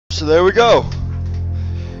So there we go.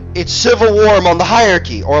 It's civil war among the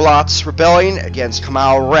hierarchy. Orlok's rebellion against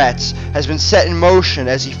Kamal Retz has been set in motion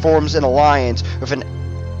as he forms an alliance with an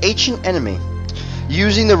ancient enemy.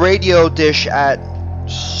 Using the radio dish at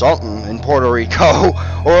something in Puerto Rico,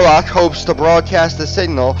 Orlok hopes to broadcast a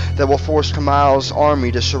signal that will force Kamal's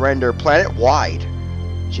army to surrender planet-wide.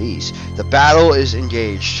 Jeez. The battle is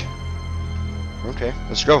engaged. Okay,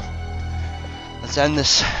 let's go. Let's end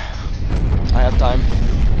this. I have time.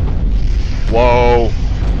 Whoa.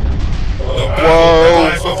 The battle that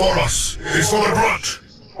lies before us is for the grunt,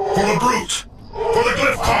 for the brute, for the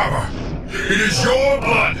glyph carver. It is your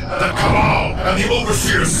blood that Kamal and the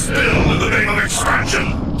Overseers spill in the name of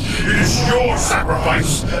expansion. It is your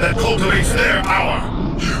sacrifice that cultivates their power.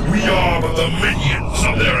 We are but the minions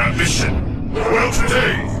of their ambition. Well,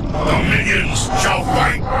 today, the minions shall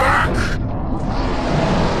fight back.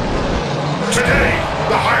 Today,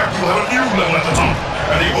 the hierarchy will have a new level at the top,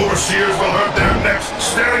 and the Overseers will hurt their necks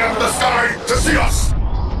staring up at the sky to see us!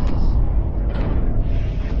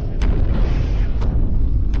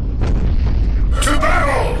 To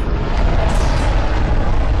battle!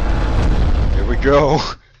 Here we go.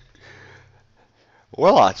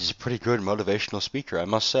 Orlok is a pretty good motivational speaker, I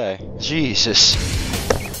must say. Jesus.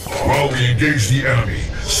 While we engage the enemy,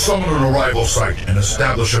 summon an arrival site and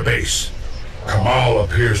establish a base. Kamal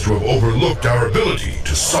appears to have overlooked our ability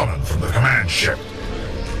to summon from the command ship.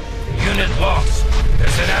 Unit lost.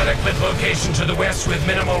 There's an adequate location to the west with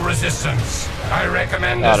minimal resistance. I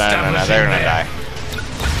recommend establishing No, they're gonna die.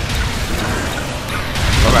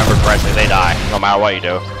 Remember, Presley, they die, no matter what you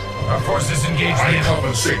do. Our forces engage the I enemy.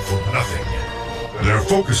 compensate for nothing. They're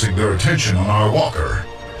focusing their attention on our walker.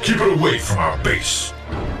 Keep it away from our base.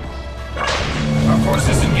 Our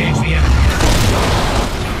forces engage the enemy.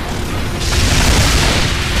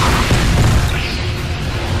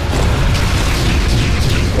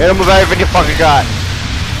 Hit him with everything you fucking got.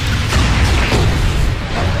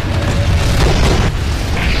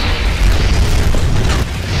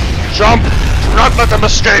 Jump! Do not let them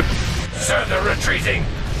escape! Sir, they're retreating.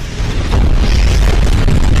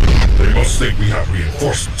 They must think we have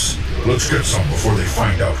reinforcements. Let's get some before they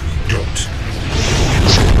find out we don't.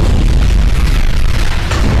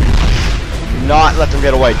 Not let them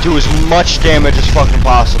get away. Do as much damage as fucking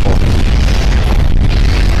possible.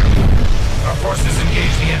 Our forces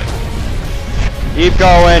engage the enemy. Keep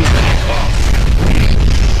going.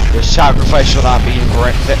 Your sacrifice will not be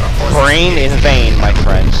brain in vain, my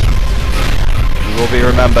friends. You will be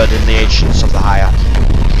remembered in the ancients of the hierarchy.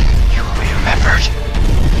 You will be remembered.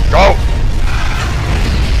 Go!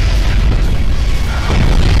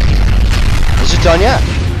 Is it done yet?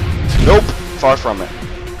 Nope. Far from it.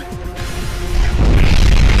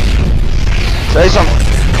 Say something.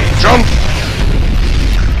 Jump!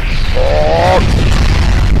 Oh.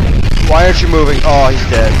 Why aren't you moving? Oh, he's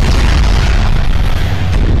dead.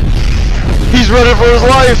 He's running for his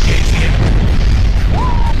life!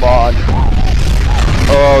 Come on.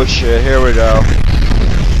 Oh shit, here we go.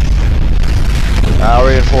 Now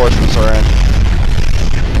reinforcements are in.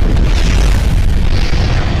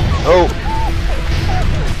 Oh.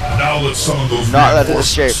 Now let's summon those Not let it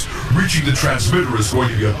reinforcements. escape. Reaching the transmitter is going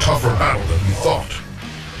to be a tougher battle than we thought.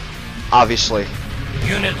 Obviously.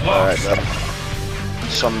 Unit Alright lost. then.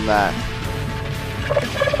 Summon that.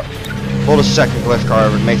 Hold a second glyph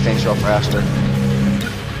card and make things go faster.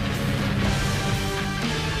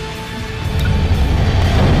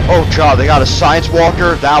 Oh god, they got a science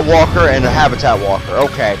walker, that walker, and a habitat walker.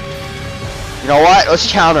 Okay. You know what?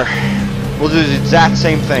 Let's counter. We'll do the exact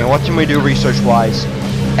same thing. What can we do research-wise?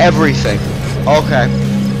 Everything. Okay.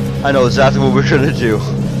 I know exactly what we're gonna do.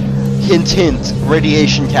 Hint hint,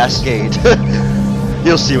 radiation cascade.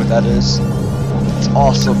 You'll see what that is. It's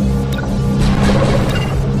awesome.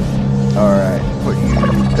 Alright, put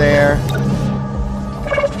you there.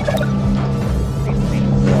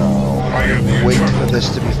 No. Wait for this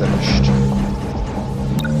to be finished.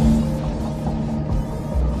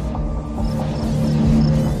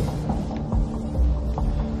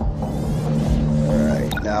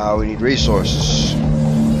 Alright, now we need resources.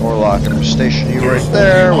 Orlok, I'm stationing you right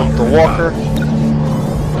there with the walker.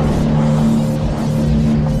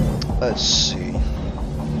 Let's see.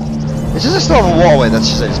 It's just still have a wallway, that's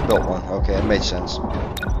just I just built one. Okay, it made sense.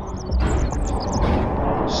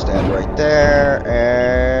 Stand right there,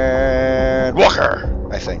 and... Walker!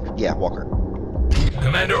 I think. Yeah, Walker.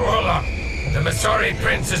 Commander Orlok, the Masari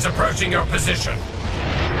Prince is approaching your position.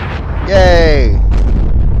 Yay!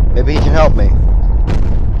 Maybe he can help me.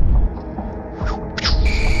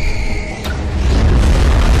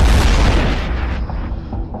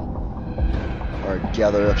 Alright,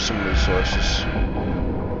 gather up some resources.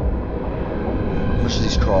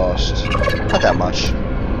 he's crossed. Not that much.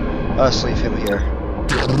 Let's leave him here.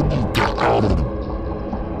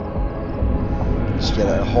 Let's get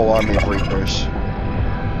a whole army of Reapers.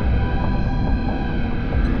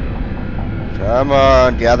 Come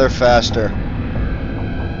on, gather faster.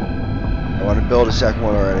 I want to build a second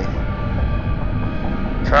one already.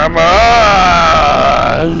 Come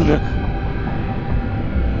on!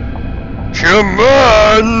 Come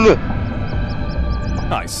on!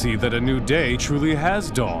 I see that a new day truly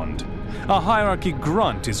has dawned. A hierarchy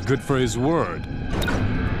grunt is good for his word.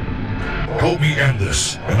 Help me end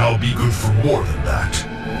this, and I'll be good for more than that.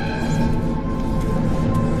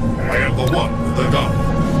 I am the one with the gun.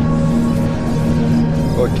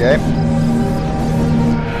 Okay.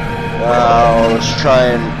 Now, let's try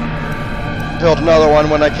and build another one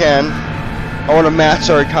when I can. I want to max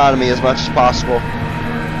our economy as much as possible.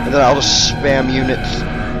 And then I'll just spam units.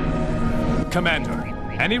 Commander,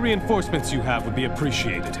 any reinforcements you have would be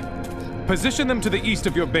appreciated. Position them to the east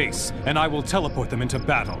of your base, and I will teleport them into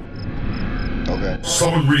battle. Okay.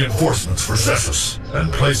 Summon reinforcements for Zessus,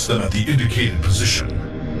 and place them at the indicated position.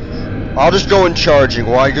 I'll just go in charging.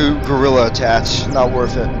 Why do guerrilla attacks? Not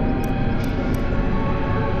worth it.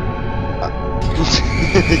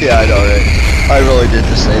 Yeah, I know, right? I really did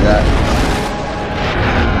just say that.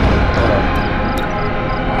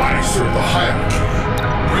 I serve the hierarchy,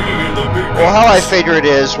 bringing in the big Well, how I figure it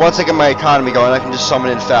is, once I get my economy going, I can just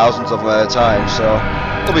summon in thousands of them at a time, so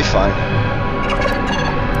it'll be fine.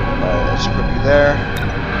 Alright, let's put you there.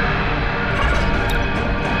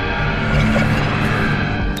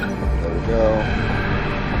 There we go.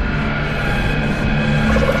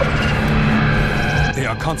 They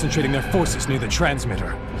are concentrating their forces near the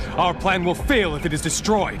transmitter. Our plan will fail if it is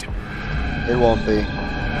destroyed. It won't be.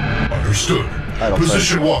 Understood.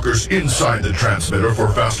 Position walkers inside the transmitter for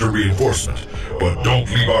faster reinforcement, but don't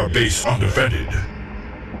leave our base undefended.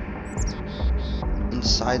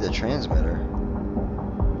 Inside the transmitter?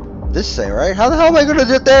 This thing, right? How the hell am I gonna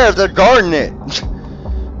get there if they're guarding it?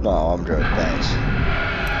 No, I'm good, thanks.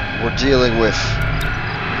 We're dealing with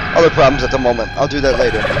other problems at the moment. I'll do that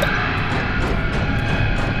later.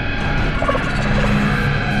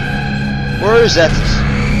 Where is that?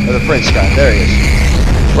 Oh, the Prince guy. There he is.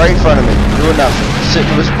 Right in front of me. Doing nothing. Sitting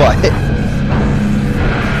in his butt.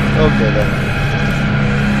 Okay then.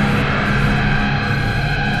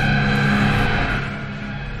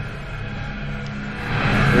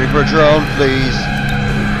 Reaper drone, please.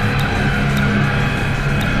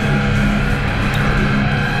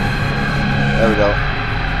 There we go.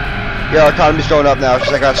 Yeah, our economy's going up now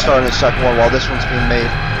because I got started in the second one while this one's being made.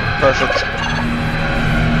 Perfect.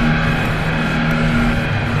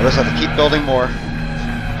 I just have to keep building more.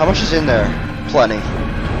 How much is in there? Plenty.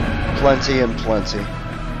 Plenty and plenty.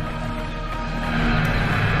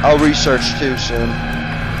 I'll research too soon.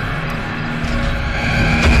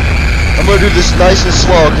 I'm gonna do this nice and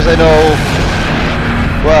slow because I know...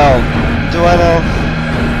 Well, do I know?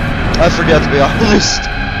 I forget, to be honest.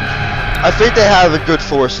 I think they have a good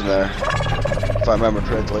force in there, if I remember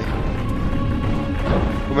correctly.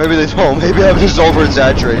 Or maybe they don't. Maybe I'm just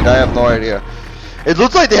over-exaggerating. I have no idea. It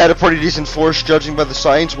looked like they had a pretty decent force, judging by the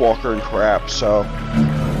Science Walker and crap, so...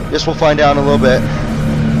 Guess we'll find out in a little bit.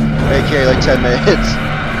 AKA like 10 minutes.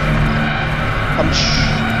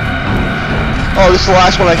 Oh, this is the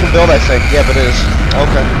last one I can build, I think. Yep, it is.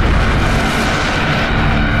 Okay.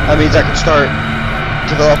 That means I can start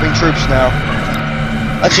developing troops now.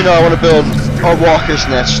 Actually, no, I want to build a Walker's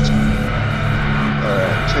Nest.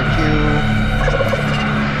 Alright, take you.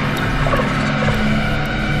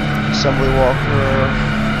 Assembly Walker.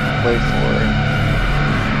 Wait for it.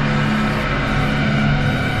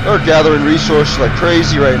 They're gathering resources like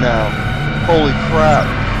crazy right now. Holy crap.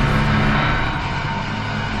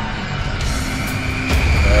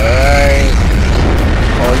 Alright.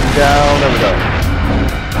 Calling you down. There we go.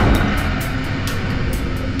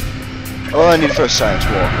 Oh, I need for a Science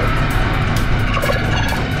Walker.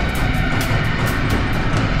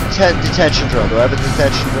 Detention drone. Do I have a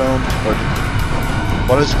detention drone? Or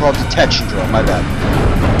what is it called? Detection drone. My bad.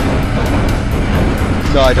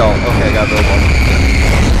 No, I don't. Okay, I gotta build one.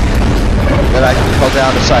 Then I can call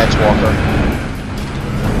down a Science Walker.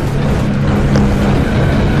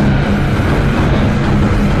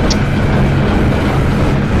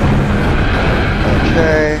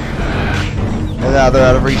 Okay. And now they're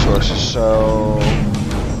out of resources, so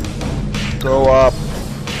go up,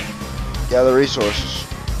 gather resources.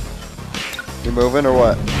 You moving or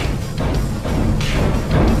what?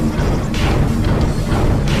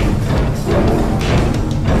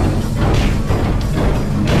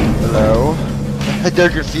 Hello? They're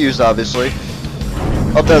confused, obviously.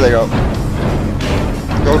 Oh, there they go.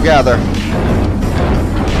 Go gather.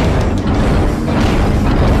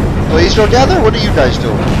 Please go gather? What are you guys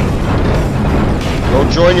doing? Go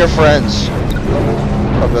join your friends.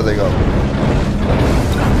 Oh, there they go.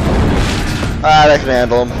 Ah, I can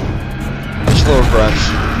handle them. Just little grunts.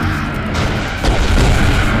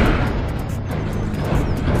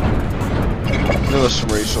 Give us some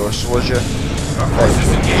resources, would you?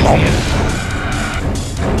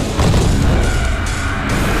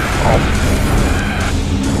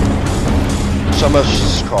 So much does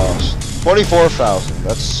this cost? 24,000.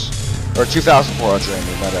 That's, or 2,400. I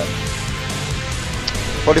mean, my bad.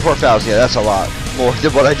 24,000. Yeah, that's a lot more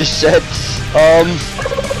than what I just said.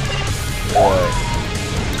 Boy.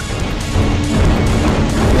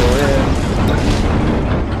 Go in.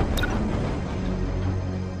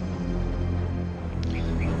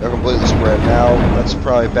 They're completely spread now. That's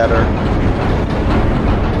probably better.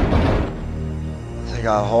 They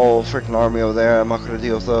got a whole freaking army over there. I'm not gonna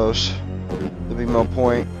deal with those. There'll be no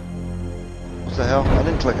point. What the hell? I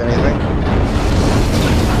didn't click anything.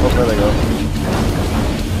 Oh, there they go.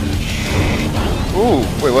 Ooh,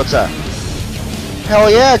 wait, what's that? Hell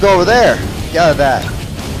yeah, go over there. Get out of that.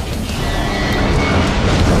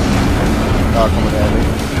 Oh, coming at me.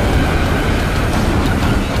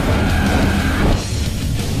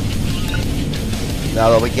 Now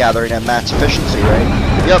they'll be gathering at max efficiency, right?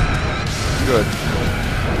 Yep. Good.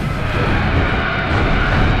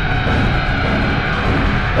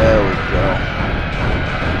 There we go.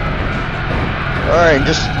 Alright,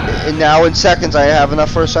 and now in seconds I have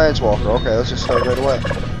enough for a science walker. Okay, let's just start right away.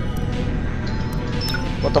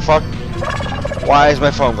 What the fuck? Why is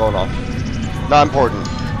my phone going off? Not important.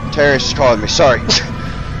 Terrorist is calling me. Sorry.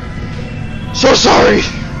 So sorry!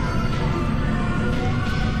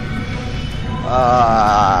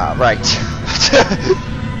 Right.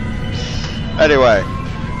 Anyway.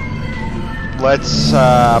 Let's,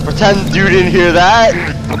 pretend dude didn't hear that.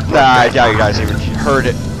 Nah, I doubt you guys even heard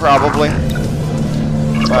it, probably.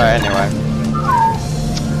 Alright, anyway.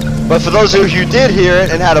 But for those of you who did hear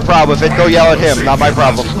it and had a problem with it, go yell at him. Not my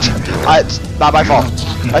problem. It's not my fault.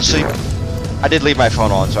 Actually, I did leave my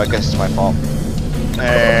phone on, so I guess it's my fault.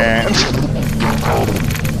 And...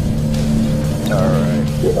 Alright.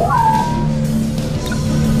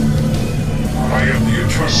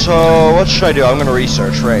 So, what should I do? I'm gonna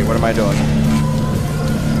research, right? What am I doing?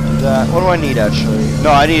 That. What do I need, actually?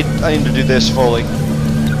 No, I need to do this fully.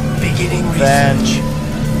 Beginning then... research.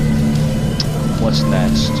 What's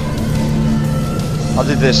next? I'll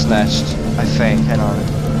do this next, I think. Hang on.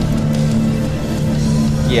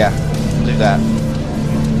 Yeah, I'll do that.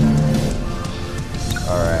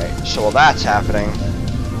 Alright, so while that's happening...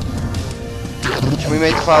 Can we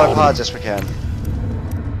make the filer pods? Yes, we can.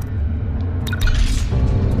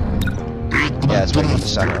 Yeah, it's making the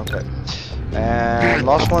center, okay. And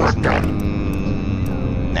lost ones?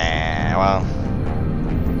 Nah, well...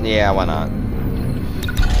 Yeah, why not?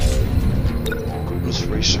 Let's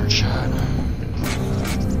research that.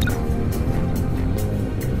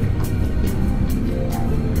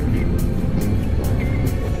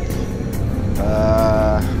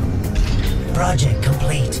 Project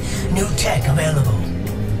complete. New tech available.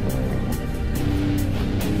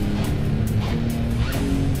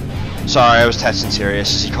 Sorry, I was testing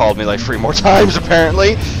Sirius. He called me like 3 more times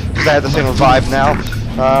apparently, because I have the thing revived now.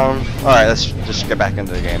 Alright, let's just get back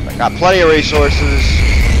into the game. I got plenty of resources.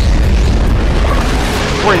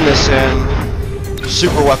 Bring this in.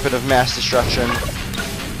 Super weapon of mass destruction.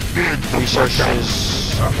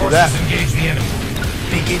 Researches. Do that. Engage the enemy.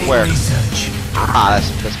 Beginning Where? research. Ah,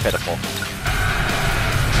 that's pitiful.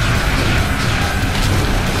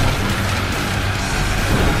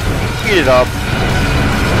 Heat it up.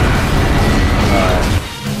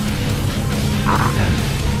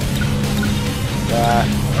 That.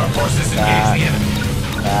 Our forces engage the enemy.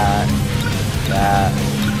 That.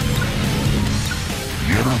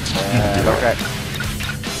 Okay.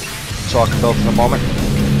 So I can build in a moment.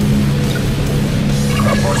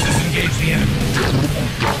 Our forces engage the enemy.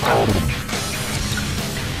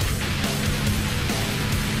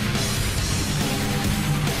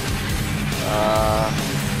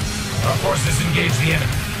 Our forces engage the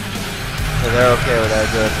enemy. They're okay with that,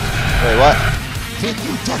 good. Wait, what?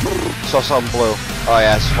 Saw something blue. Oh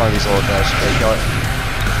yeah, it's one of these little guys. Okay, kill it.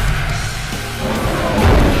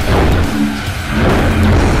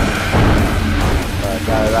 Alright,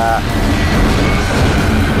 got that.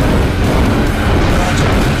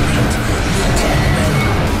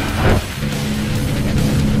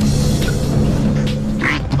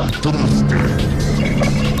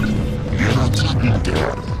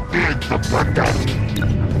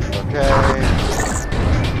 Okay.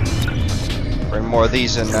 Bring bring more of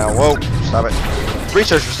these in now. Whoa, stop it.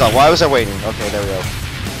 Research was done. Why was I waiting? Okay, there we go.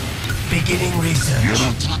 Beginning research.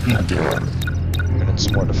 And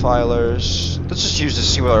some more defilers. Let's just use this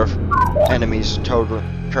to see what our enemies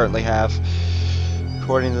currently have.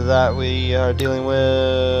 According to that, we are dealing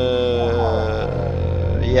with...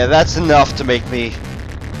 yeah, that's enough to make me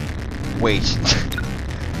wait.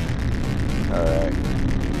 Alright.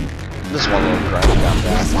 This one little grind down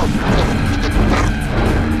there.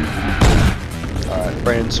 Alright,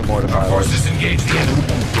 bring in some more defilers. Forces engage the enemy.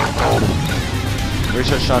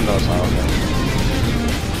 Research on those, huh? Okay.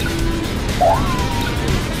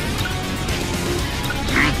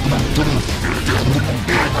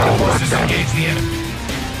 Forces engage the enemy.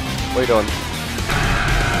 What are you doing?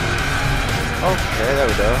 Okay, there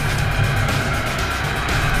we go.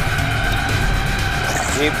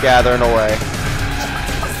 Keep gathering away.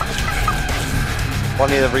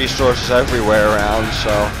 Plenty of resources everywhere around,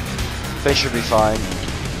 so they should be fine.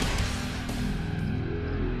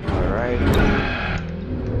 Alright.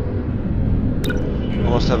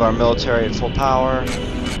 Almost have our military at full power.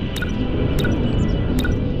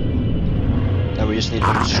 And we just need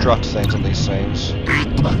to construct things on these things.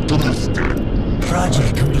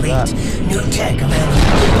 Project complete. New tech available.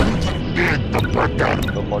 A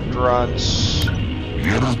little more grunts.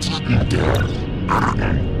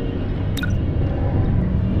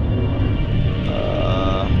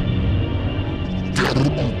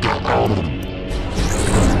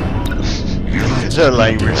 Is that a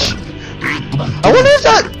language? I wonder if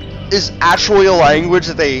that is actually a language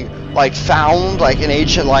that they like found, like an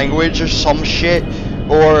ancient language or some shit,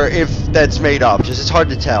 or if that's made up. Just it's hard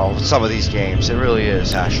to tell with some of these games. It really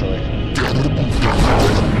is, actually.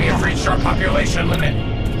 We have reached our population limit.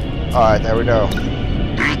 Alright, there we go.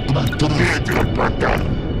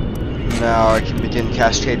 Now I can begin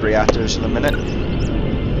cascade reactors in a minute.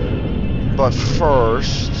 But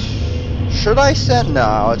first, should I send?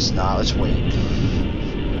 No, it's not. Let's wait.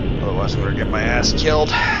 Otherwise, I'm gonna get my ass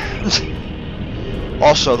killed.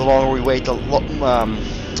 Also, the longer we wait, the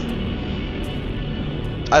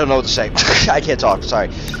I don't know what to say. I can't talk. Sorry.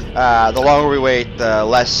 The longer we wait, the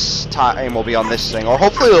less time will be on this thing, or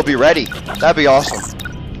hopefully it'll be ready. That'd be awesome.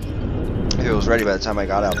 If it was ready by the time I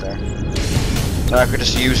got out there, then I could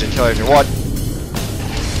just use it, kill it. What?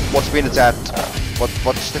 What's being attacked?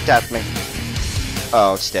 What's attacked me?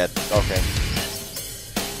 Oh, it's dead. Okay.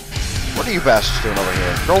 What are you bastards doing over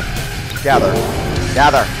here? Go gather.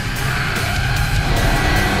 Gather.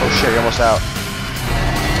 Oh shit, you're almost out.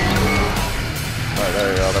 Alright, there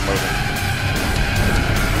we go, they're moving.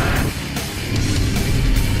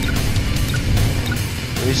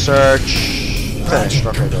 Research. Finished.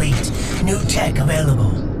 Okay, complete. good. New tech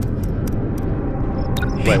available.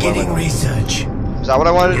 Beginning research. Is that what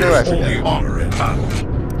I wanted to do? I forget. Only honor in battle.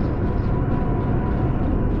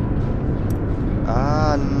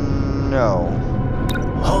 No.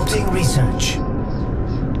 Halting research.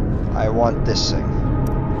 I want this thing.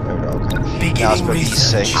 There we go, okay. Beginning Now let's put these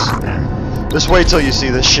research. things. Just wait till you see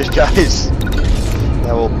this shit, guys.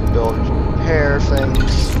 That will build repair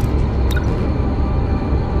things.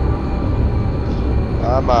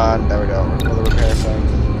 Come on, there we go. Another repair thing.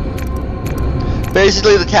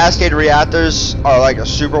 Basically, the cascade reactors are like a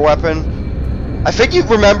super weapon. I think you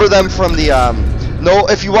remember them from the no.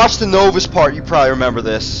 If you watch the Novus part, you probably remember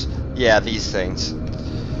this. Yeah, these things.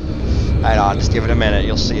 Hang on, just give it a minute.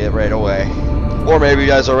 You'll see it right away. Or maybe you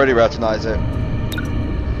guys already recognize it.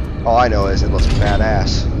 All I know is it looks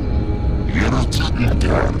badass.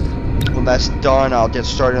 When that's done, I'll get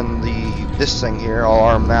started on this thing here. I'll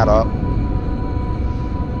arm that up.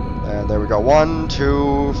 And there we go. 1,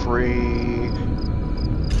 2, 3.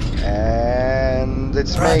 And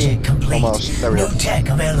it's Project complete. Almost. There we go. New tech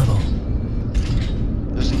available.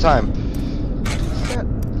 Just in time.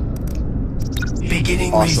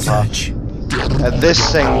 Beginning Awesome, huh? research. And this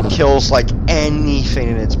thing kills like anything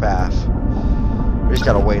in its path. We just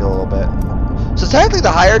gotta wait a little bit. So technically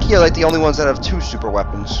the hierarchy are like the only ones that have 2 super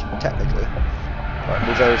weapons, technically. Alright,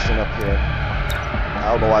 move everything up here.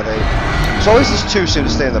 I don't know why they... There's always these 2 seem to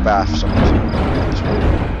stay in the bath for some reason.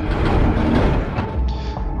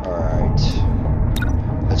 Alright.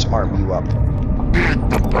 Let's arm you up.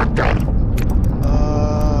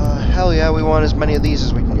 Hell yeah, we want as many of these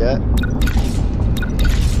as we can get.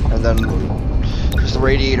 And then there's the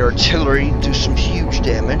radiator artillery, do some huge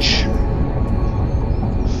damage.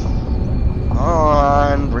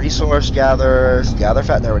 On resource gatherers, gather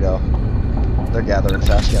fat. There we go. They're gathering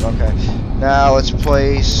fast again. Okay. Now let's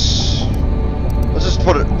place. Let's just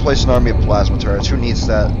place an army of plasma turrets. Who needs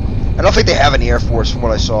that? I don't think they have any air force from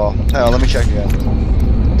what I saw. Hang on, let me check again.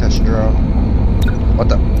 Attention drone. What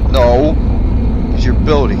the? No. use your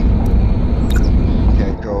ability.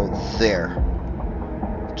 Okay, go there.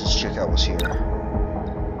 Just check out what's here.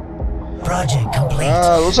 Project complete.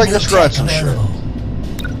 Looks like New this grunt's tech some shit.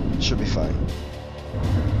 available. Should be fine.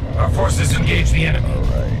 Our forces engage the enemy.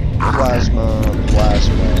 Alright. Plasma.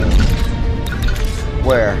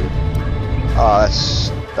 Where? Oh,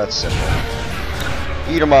 that's simple.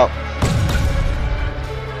 Eat 'em up.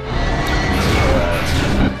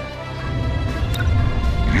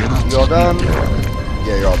 You all done?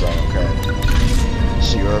 Yeah, you're all done, okay.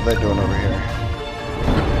 See what they're doing over here.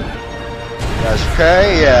 You guys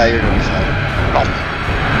okay? Yeah, you're gonna be fine. Oh.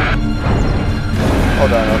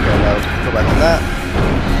 Hold on, okay, now go back on that.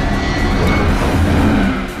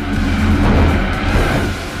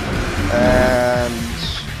 And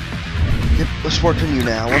let's work on you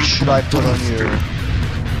now. What should I put on you?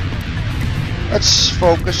 Let's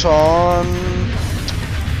focus on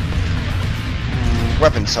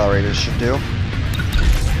weapon accelerators should do.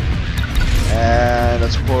 And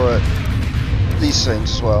let's put these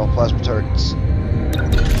things as well, plasma turrets.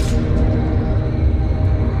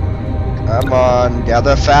 Come on,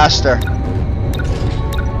 gather faster.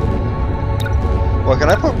 Well, can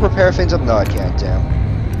I put repair things up? No, I can't, damn.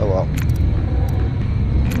 Oh well.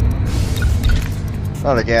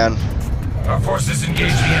 Not again. Our forces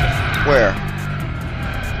engage the enemy. Where?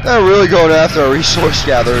 They're really going after our resource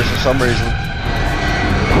gatherers for some reason.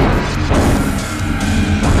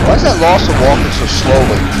 Why is that Lawson walking so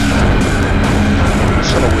slowly?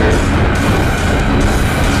 It's kind of weird.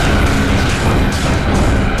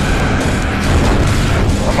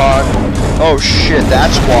 Come on. Oh shit,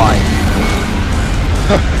 that's why.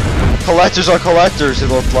 Collectors are collectors, it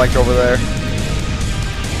looked like over there. Do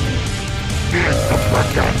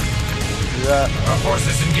that. Our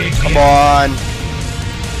forces engage the Come enemy. on.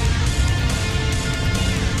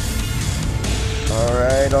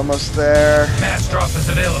 Alright, almost there. Mass drop is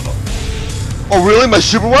available. Oh really? My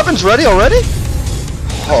super weapon's ready already?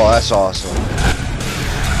 Oh, that's awesome.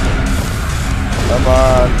 Come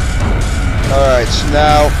on. Alright, so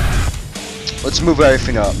now let's move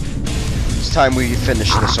everything up. It's time we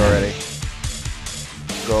finish this already.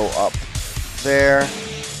 Go up there.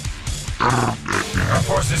 Our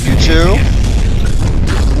forces You engage too? the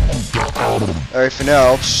enemy. Everything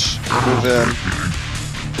else, move in.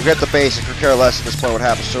 Forget the basic, could care less at this point what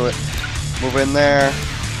happens to it. Move in there.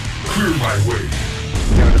 Clear my way.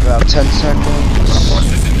 Give it about 10 seconds.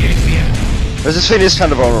 Forces engage the enemy. This thing is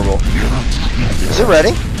kind of vulnerable. Is it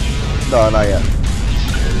ready? No, not yet.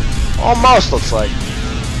 Almost looks like.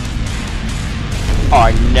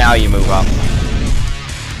 Alright, now you move up.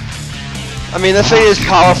 I mean, the thing is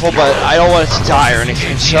powerful, but I don't want it to die or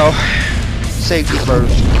anything, so safety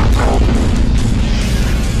first.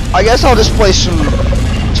 I guess I'll just place some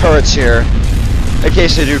turrets here in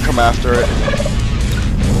case they do come after it.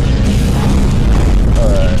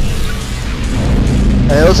 Alright.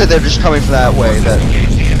 And it looks like they're just coming from that way, that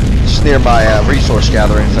just near my resource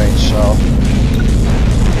gathering thing, so.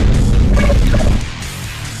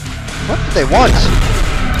 What do they want?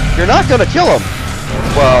 You're not gonna kill them.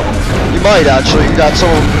 Well, you might actually. You got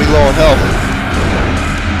someone pretty low in health.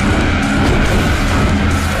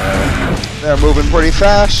 They're moving pretty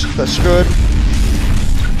fast. That's good.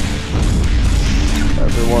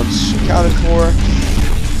 Everyone's accounted for.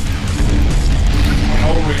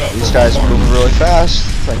 These guys are moving really fast.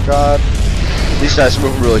 Thank God. These guys are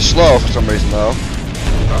moving really slow for some reason, though.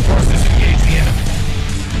 Our forces engage the enemy.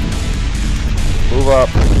 Move up.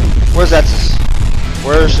 Where's that?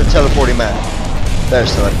 Where's the teleporting man?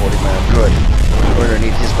 There's the teleporting man. Good. We're gonna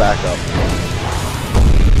need his backup.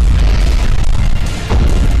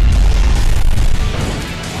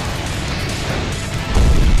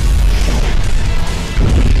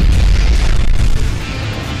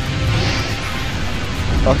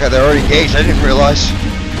 Okay, they're already engaged. I didn't realize.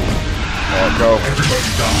 Oh, go. Everybody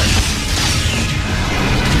die.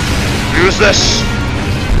 Use this.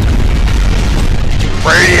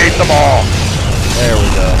 Radiate them all. There we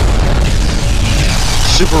go.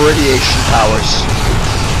 Super radiation powers.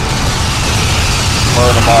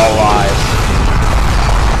 Burn them all alive.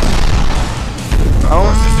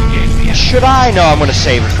 Should I? No, I'm gonna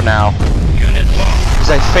save it for now. Unit lost.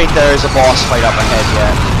 Because I think there is a boss fight up ahead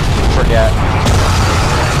yet. Forget.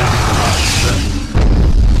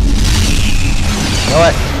 You know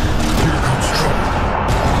what?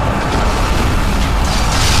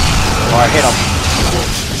 Oh, I hit him.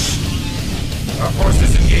 Our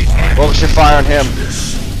forces engage the enemy. Focus your fire on him.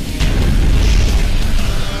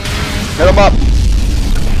 Hit him up.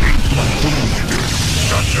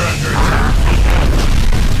 Structure under attack.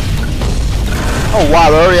 Oh wow,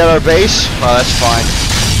 they're already at our base? Oh, that's fine.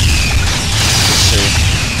 Let's see.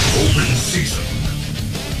 Open season.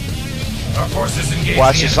 Our forces engage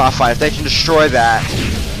Watch the this enemy. offline. If they can destroy that.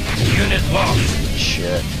 Unit lost.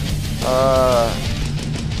 Shit.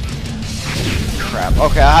 Crap.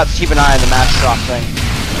 Okay, I'll have to keep an eye on the mass drop thing.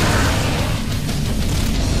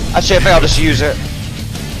 Actually, I think I'll just use it.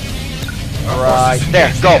 Our Right forces there.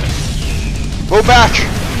 engage Go. the enemy. Move back.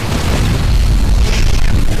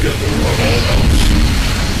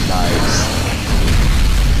 Nice.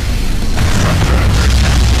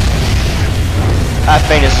 That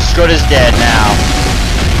thing is as good as dead now.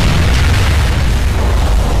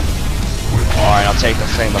 Alright, I'll take the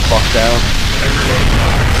thing the fuck down.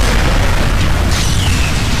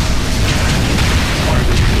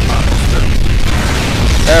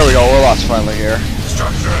 There we go, Warlock's finally here.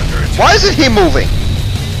 Structure under attack. Why isn't he moving?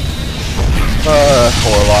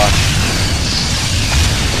 Warlock.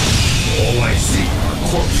 All I see are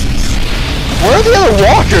corpses. Where are the other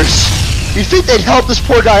walkers? You'd think they'd help this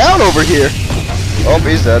poor guy out over here. Oh,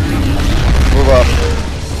 he's dead. Move up.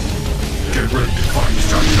 Get ready to fight.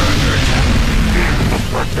 Structure under attack.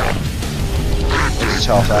 What's his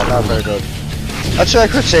health at? Not very good. Actually, I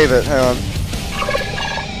could save it. Hang on.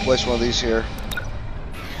 Place one of these here.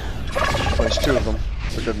 Place two of them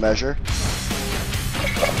for good measure.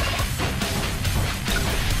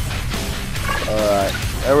 Alright.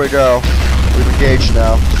 There we go. We've engaged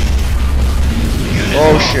now.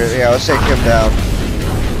 Oh shit. Yeah, let's take him down.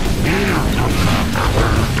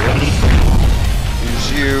 He's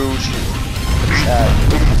huge. At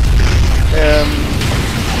him.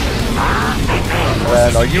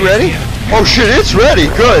 And are you ready? Oh shit, it's ready.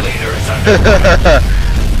 Good.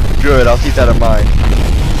 Good, I'll keep that in mind.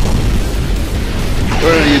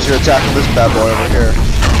 We're gonna use your attack on this bad boy over here.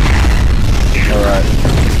 Alright.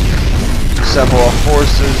 Assemble our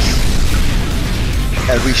forces.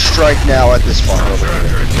 And we strike now at this fucker over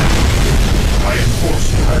here.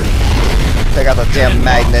 Take out the damn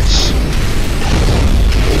magnets.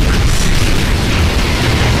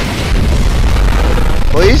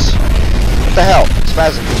 Please? What the hell?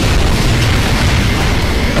 Spasm.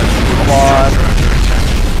 Come on.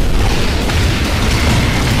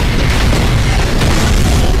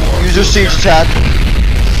 Use your siege attack.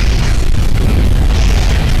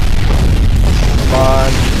 Come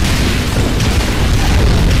on.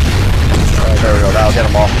 Alright, there we go. That'll get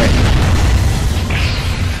him off me.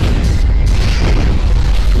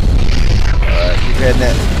 Alright, keep hitting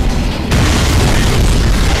it.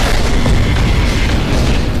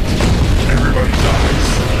 Everybody dies.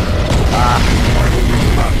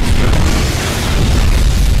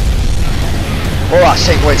 Warlock's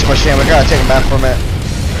taking way too much damage. We gotta take him out for a minute.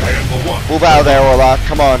 I am the one. Move out of there, Warlock.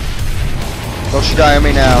 Come on. Don't you die on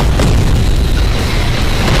me now.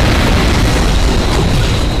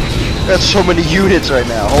 That's so many units right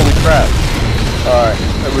now. Holy crap. Alright,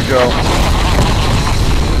 there we go.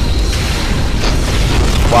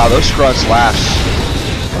 Wow, those grunts last.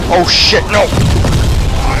 Oh shit, no!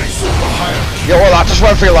 I saw the hierarchy. Yo, Warlock, just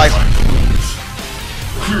run for your life.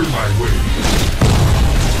 Clear my way.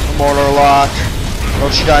 Come on, Warlock.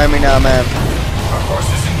 Don't you die on me now, man. Our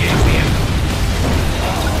forces engage the enemy.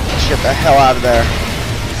 Let's get the hell out of there.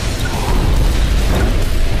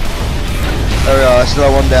 There we go, that's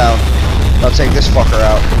another one down. I'll take this fucker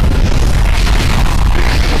out.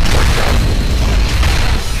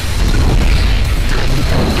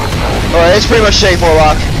 Alright, it's pretty much safe,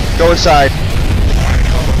 Warlock. Go inside.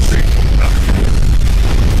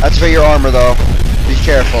 Activate your armor, though. Be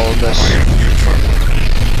careful with this.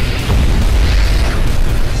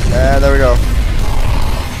 And there we go.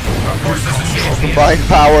 Our forces engage the enemy. Combined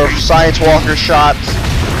power of Science Walker shot,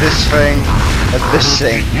 this thing, and this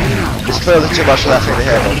thing. It's clearly too much for that thing to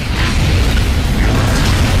handle.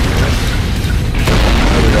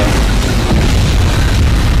 There we go.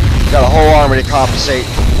 Got a whole army to compensate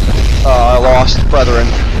our lost brethren.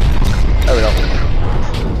 There we go.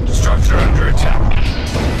 Structure under attack.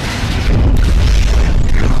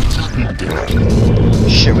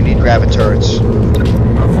 Shit, we need gravity turrets.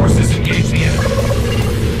 Our forces engage the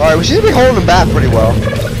enemy. Alright, we seem to be holding them back pretty well.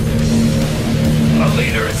 The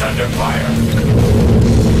leader is under fire.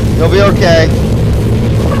 They'll be okay.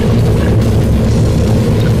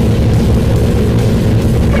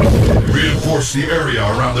 Reinforce the area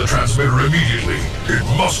around the transmitter immediately. It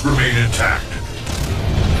must remain intact.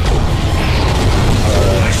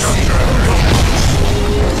 Structure under attack.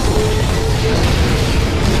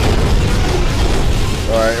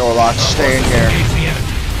 Alright, Warlock, stay in here. Engage the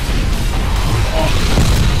enemy.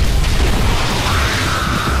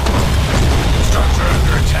 Structure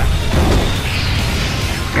under attack.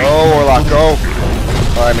 Go, Warlock, go.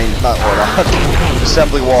 Oh, I mean, not Warlock.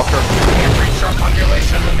 Assembly Walker. We have reached our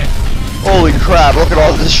population limit. Holy crap, look at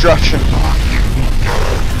all the destruction.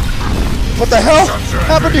 What the hell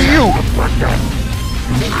happened to you?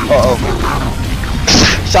 Uh-oh.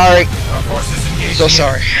 Sorry. So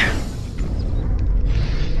sorry.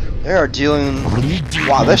 They are dealing...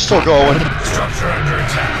 Wow, they're still going. Structure under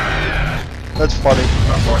attack. That's funny.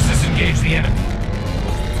 Our forces engage the enemy.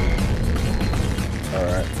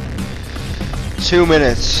 Alright. 2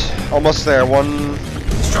 minutes. Almost there. 1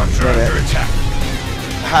 Structure minute. under attack.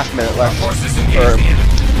 Half minute Our left. forces engage Or the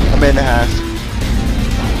enemy. a minute and a half.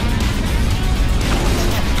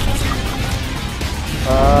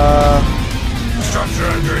 Structure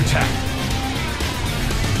under attack.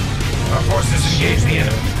 Our forces engage the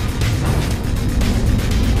enemy.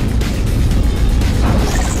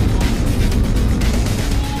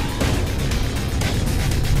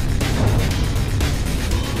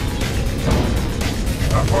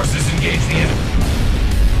 Our forces engage the enemy.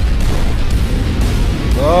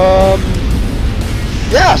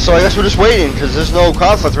 Yeah, so I guess we're just waiting, because there's no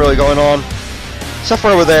conflict really going on. Except for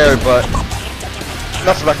over there, but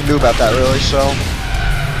nothing I can do about that really, so.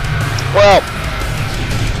 Well,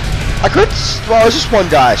 I could, well, it's just one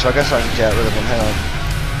guy, so I guess I can get rid of him. Hang on.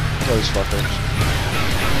 Kill these fuckers.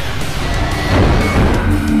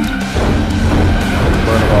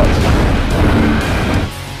 Burn him up.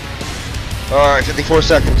 Alright, 54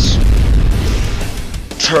 seconds.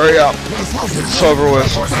 Hurry up. It's over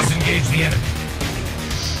with. Forces engage the enemy.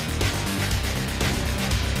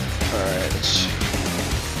 Alright, let's...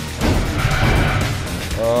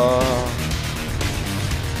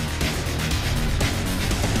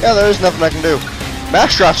 Yeah, there is nothing I can do.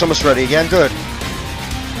 Max drop's almost ready again, good.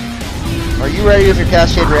 Are you ready with your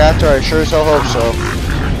Cascade Reactor? I sure as hell hope so.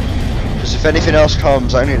 Because if anything else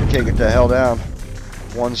comes, I need to take it the hell down.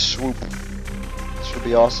 One swoop. This would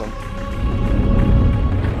be awesome.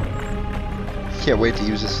 Can't wait to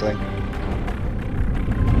use this thing.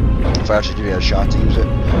 If I actually do get a shot to use it.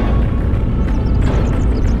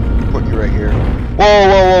 Put you right here. Whoa,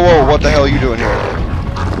 whoa, whoa, whoa, what the hell are you doing here?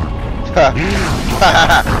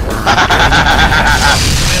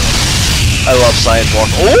 I love science walk.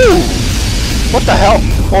 Ooh! What the hell?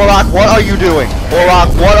 Orlok, what are you doing?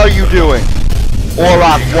 Orlok, what are you doing?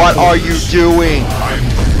 Orlok, what are you doing? I'm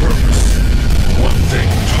the purpose. One thing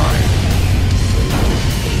at a time.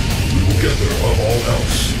 Together above all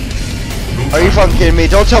else. No Are you time fucking kidding me?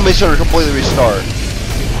 Don't tell me it's gonna completely restart.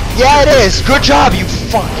 Yeah, it is! Good job, you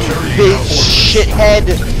fucking big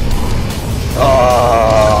shithead!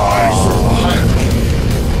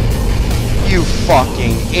 You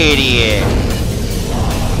fucking idiot!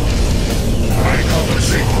 I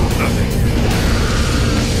compensate for nothing.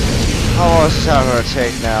 How long is this time gonna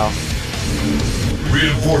take now?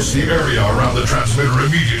 Reinforce the area around the transmitter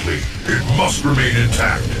immediately. It must remain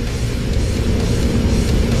intact.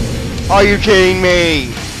 Are you kidding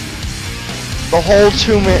me? The whole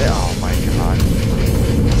 2 minutes. Oh my god.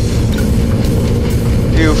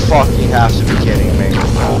 You fucking have to be kidding me.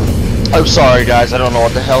 I'm sorry guys, I don't know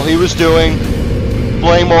what the hell he was doing.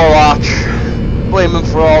 Blame Orlok. Blame him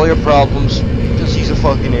for all your problems. Because he's a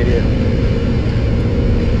fucking idiot.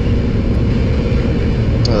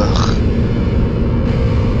 Ugh.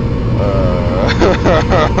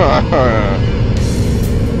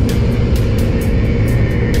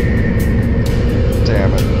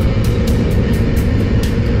 Damn it.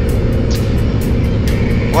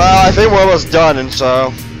 Well, I think we're almost done, and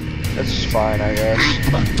so it's fine, I guess.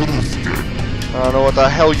 I don't know what the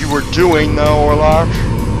hell you were doing, though, Orlok.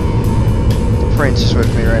 The prince is with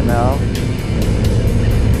me right now.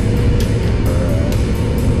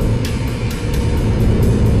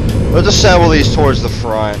 Let's assemble these towards the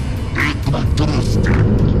front.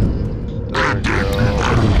 There we go.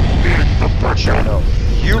 No.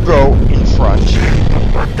 You go in front.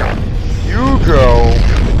 You go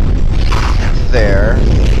there.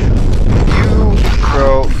 You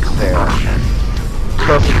go there.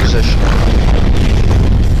 Perfect position.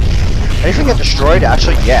 Anything get destroyed?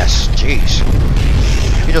 Actually, yes. Jeez.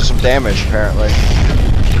 He does some damage, apparently.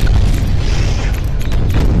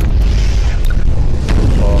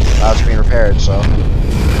 Well, now it's being repaired, so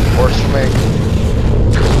works for me.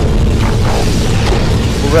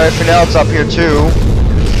 We're ready for now. It's up here too.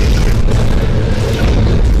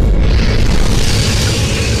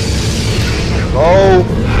 Oh.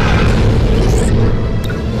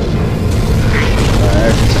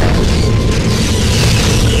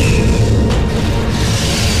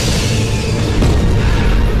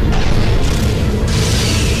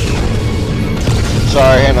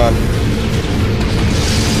 Sorry, hang on.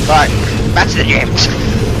 Alright, back to the games.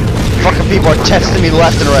 Fucking people are texting me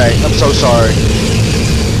left and right. I'm so sorry.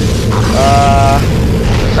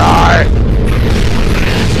 Sorry.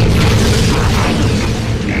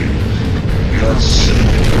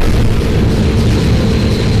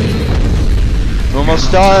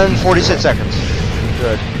 done. 46 seconds.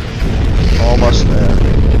 Good. Almost there.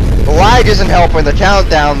 The lag isn't helping the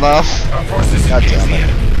countdown, though. Our forces God engage damn the it.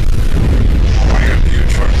 enemy. Quiet the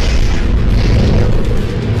turret.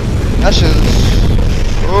 Ashes.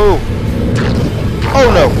 Oh. Oh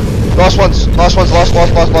no. Lost ones. Lost ones. Lost ones.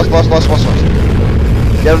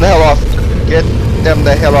 Get them the hell off. Get them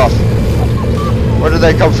the hell off. Where did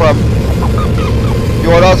they come from?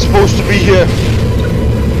 You are not supposed to be here.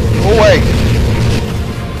 Go away.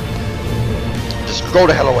 Just go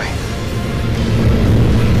the hell away.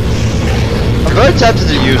 I'm very tempted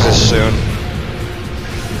to use this soon.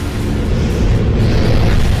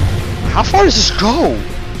 How far does this go?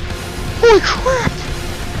 Holy crap!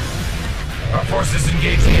 Our forces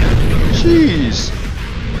engage the enemy. Jeez.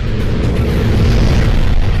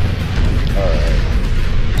 Alright.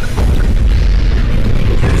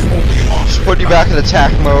 Just put you back in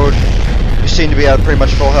attack mode. You seem to be at pretty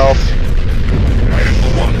much full health.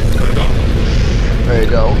 There you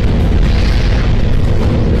go.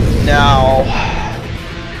 Now,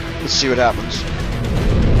 let's see what happens.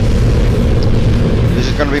 Is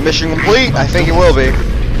it going to be mission complete? I think it will be.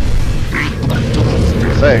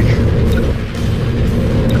 I think.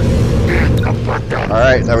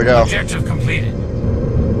 Alright, there we go. Objective completed.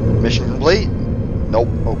 Mission complete? Nope.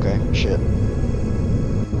 Okay, shit.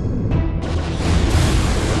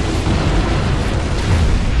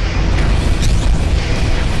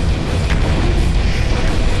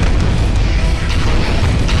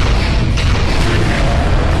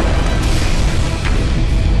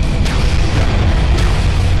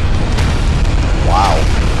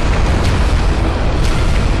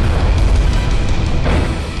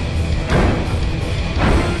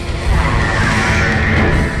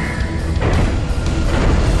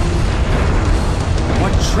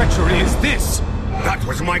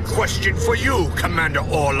 My question for you, Commander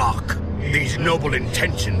Orlok. These noble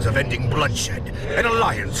intentions of ending bloodshed, an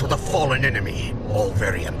alliance with a fallen enemy, all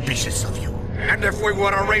very ambitious of you. And if we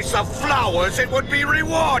were a race of flowers, it would be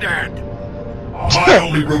rewarded! My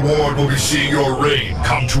only reward will be seeing your reign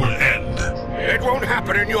come to an end. It won't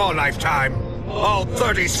happen in your lifetime. All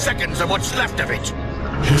 30 seconds of what's left of it.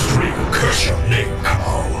 History will curse your name,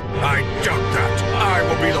 Kao. I doubt that. I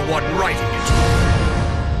will be the one writing it.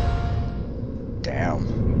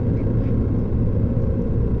 Damn.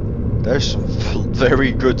 There's some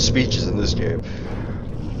very good speeches in this game.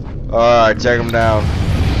 Alright, take them down.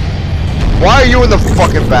 Why are you in the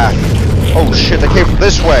fucking back? Oh shit, they came from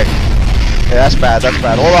this way. Yeah, that's bad, that's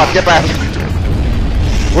bad. Hold on, get back.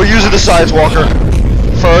 We're using the Science Walker.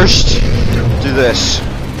 First, do this.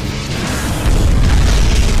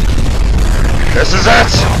 This is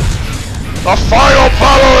it! The final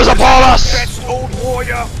battle is upon us! Best old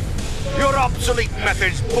warrior! Your obsolete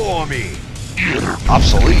methods bore me.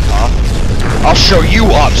 Obsolete, huh? I'll show you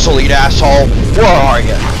obsolete, asshole. Where are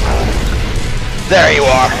you? There you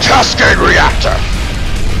are, Cascade Reactor.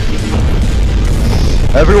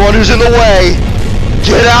 Everyone who's in the way,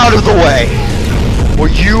 get out of the way, or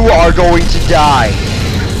you are going to die.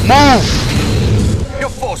 Move! Your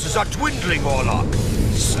forces are dwindling, Orlok.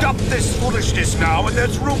 Stop this foolishness now, and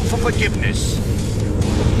there's room for forgiveness.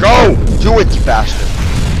 Go! Do it, you bastard.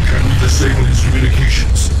 Can we disable his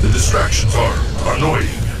communications? The distractions are annoying.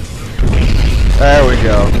 There we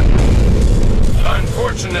go.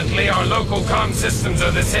 Unfortunately, our local comm systems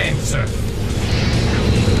are the same, sir.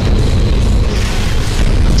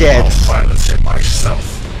 Dead. I'll silence it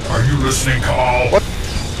myself. Are you listening, Kamal? What?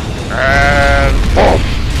 And boom!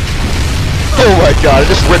 Oh my god, it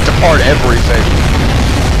just ripped apart everything.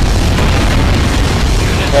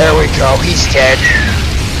 There we go, he's dead.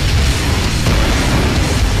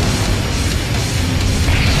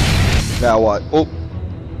 Now what? Oh.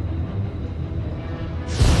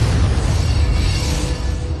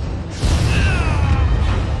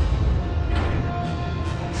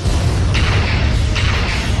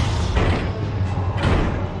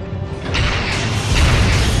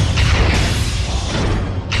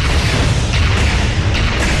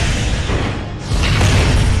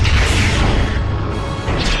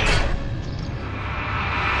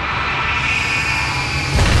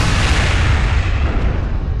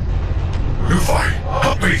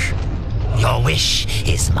 Your wish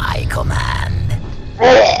is my command.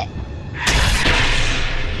 What?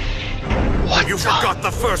 You forgot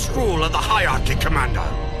the first rule of the hierarchy, Commander.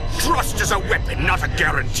 Trust is a weapon, not a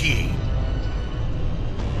guarantee.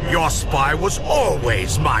 Your spy was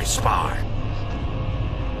always my spy.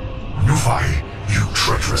 Nufi, you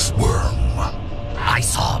treacherous worm. I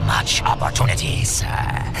saw much opportunity, sir.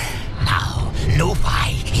 Now,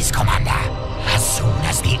 Luffy is commander as soon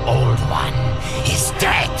as the old one is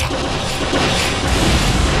dead.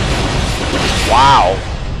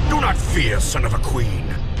 Wow. Do not fear, son of a queen.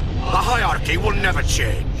 The hierarchy will never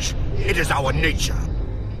change. It is our nature.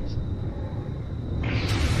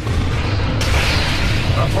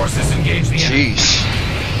 Our forces engage the enemy.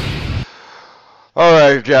 Jeez.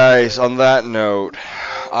 Alright, guys, on that note,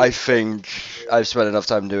 I think I've spent enough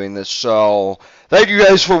time doing this, so thank you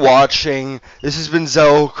guys for watching. This has been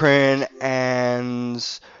Xel'crin,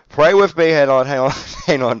 and pray with me. Hang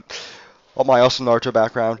on. Oh, my awesome Naruto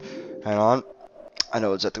background. Hang on. I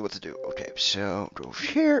know exactly what to do. Okay, so go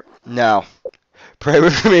here. Now, pray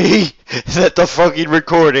with me that the fucking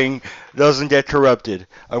recording doesn't get corrupted.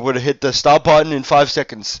 I'm going to hit the stop button in 5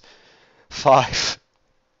 seconds. 5,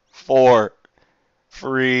 4,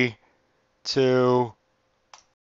 3, 2,